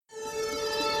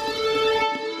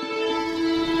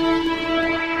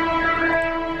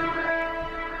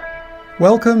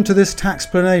Welcome to this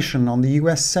taxplanation on the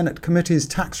US Senate Committee's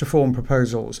tax reform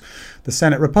proposals. The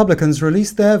Senate Republicans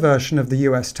released their version of the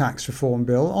US tax reform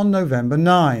bill on November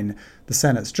 9. The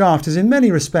Senate's draft is in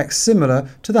many respects similar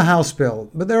to the House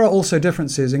bill, but there are also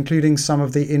differences, including some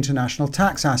of the international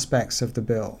tax aspects of the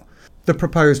bill. The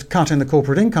proposed cut in the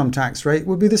corporate income tax rate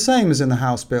would be the same as in the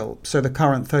House bill, so the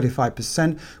current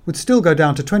 35% would still go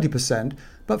down to 20%,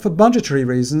 but for budgetary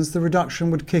reasons the reduction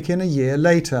would kick in a year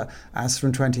later, as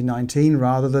from 2019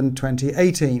 rather than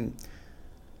 2018.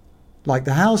 Like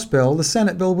the House bill, the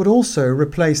Senate bill would also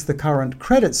replace the current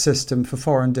credit system for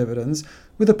foreign dividends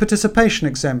with a participation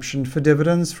exemption for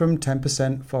dividends from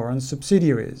 10% foreign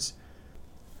subsidiaries.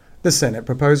 The Senate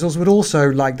proposals would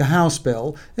also, like the House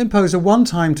bill, impose a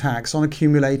one-time tax on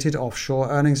accumulated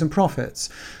offshore earnings and profits.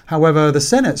 However, the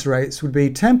Senate's rates would be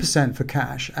 10% for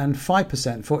cash and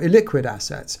 5% for illiquid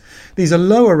assets. These are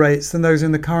lower rates than those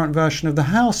in the current version of the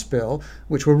House bill,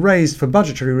 which were raised for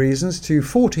budgetary reasons to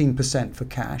 14% for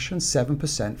cash and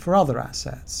 7% for other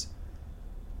assets.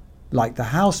 Like the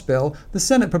House bill, the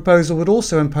Senate proposal would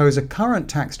also impose a current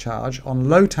tax charge on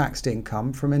low-taxed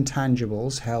income from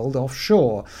intangibles held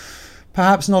offshore.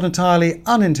 Perhaps not entirely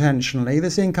unintentionally,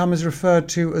 this income is referred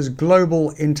to as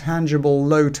Global Intangible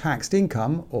Low-Taxed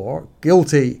Income, or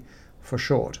GILTI for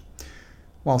short.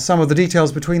 While some of the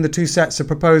details between the two sets of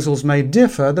proposals may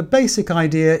differ, the basic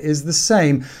idea is the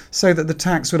same, so that the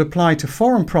tax would apply to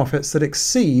foreign profits that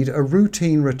exceed a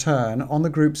routine return on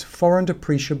the group's foreign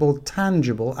depreciable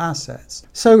tangible assets.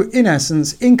 So, in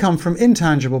essence, income from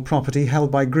intangible property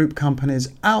held by group companies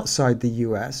outside the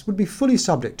US would be fully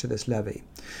subject to this levy.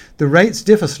 The rates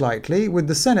differ slightly, with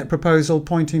the Senate proposal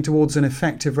pointing towards an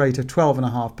effective rate of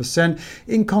 12.5%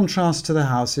 in contrast to the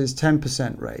House's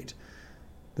 10% rate.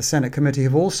 The Senate committee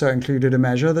have also included a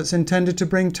measure that's intended to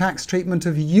bring tax treatment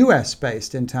of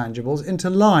US-based intangibles into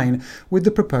line with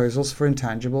the proposals for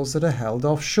intangibles that are held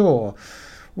offshore.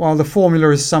 While the formula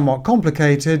is somewhat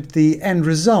complicated, the end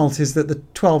result is that the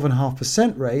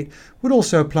 12.5% rate would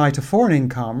also apply to foreign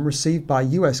income received by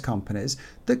US companies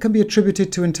that can be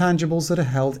attributed to intangibles that are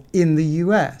held in the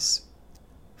US.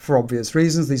 For obvious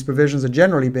reasons, these provisions are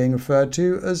generally being referred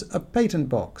to as a patent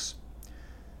box.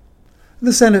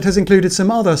 The Senate has included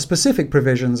some other specific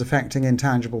provisions affecting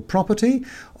intangible property,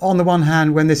 on the one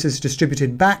hand when this is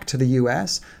distributed back to the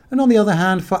US, and on the other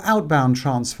hand for outbound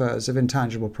transfers of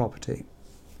intangible property.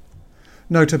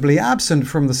 Notably absent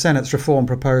from the Senate's reform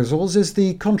proposals is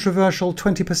the controversial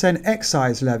 20%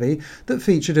 excise levy that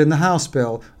featured in the House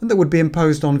bill and that would be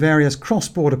imposed on various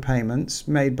cross-border payments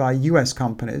made by US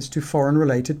companies to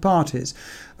foreign-related parties,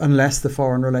 unless the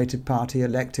foreign-related party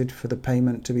elected for the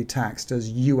payment to be taxed as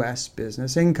US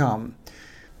business income.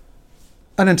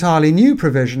 An entirely new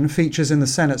provision features in the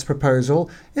Senate's proposal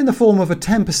in the form of a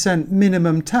 10%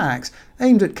 minimum tax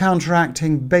aimed at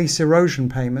counteracting base erosion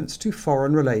payments to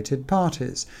foreign-related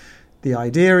parties. The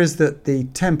idea is that the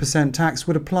 10% tax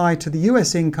would apply to the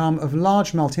US income of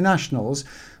large multinationals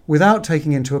without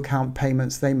taking into account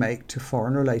payments they make to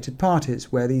foreign-related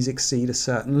parties, where these exceed a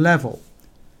certain level.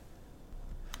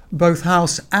 Both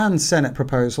House and Senate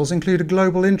proposals include a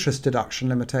global interest deduction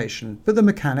limitation, but the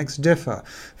mechanics differ.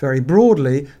 Very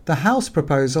broadly, the House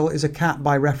proposal is a cap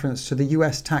by reference to the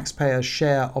US taxpayer's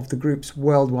share of the group's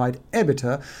worldwide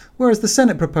EBITDA, whereas the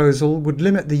Senate proposal would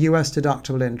limit the US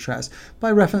deductible interest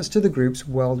by reference to the group's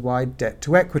worldwide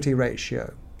debt-to-equity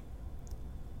ratio.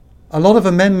 A lot of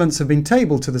amendments have been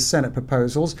tabled to the Senate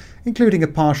proposals, including a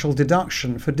partial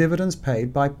deduction for dividends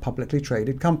paid by publicly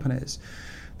traded companies.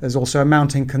 There's also a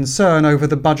mounting concern over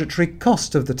the budgetary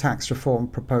cost of the tax reform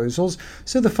proposals,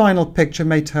 so the final picture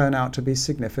may turn out to be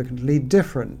significantly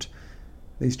different.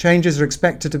 These changes are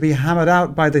expected to be hammered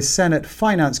out by the Senate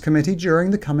Finance Committee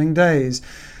during the coming days.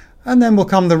 And then will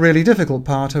come the really difficult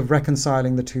part of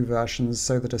reconciling the two versions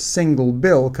so that a single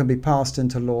bill can be passed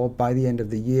into law by the end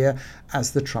of the year,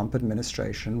 as the Trump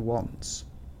administration wants.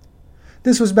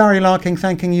 This was Barry Larking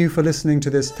thanking you for listening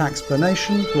to this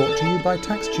taxplanation, brought to you by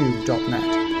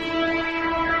TaxTube.net.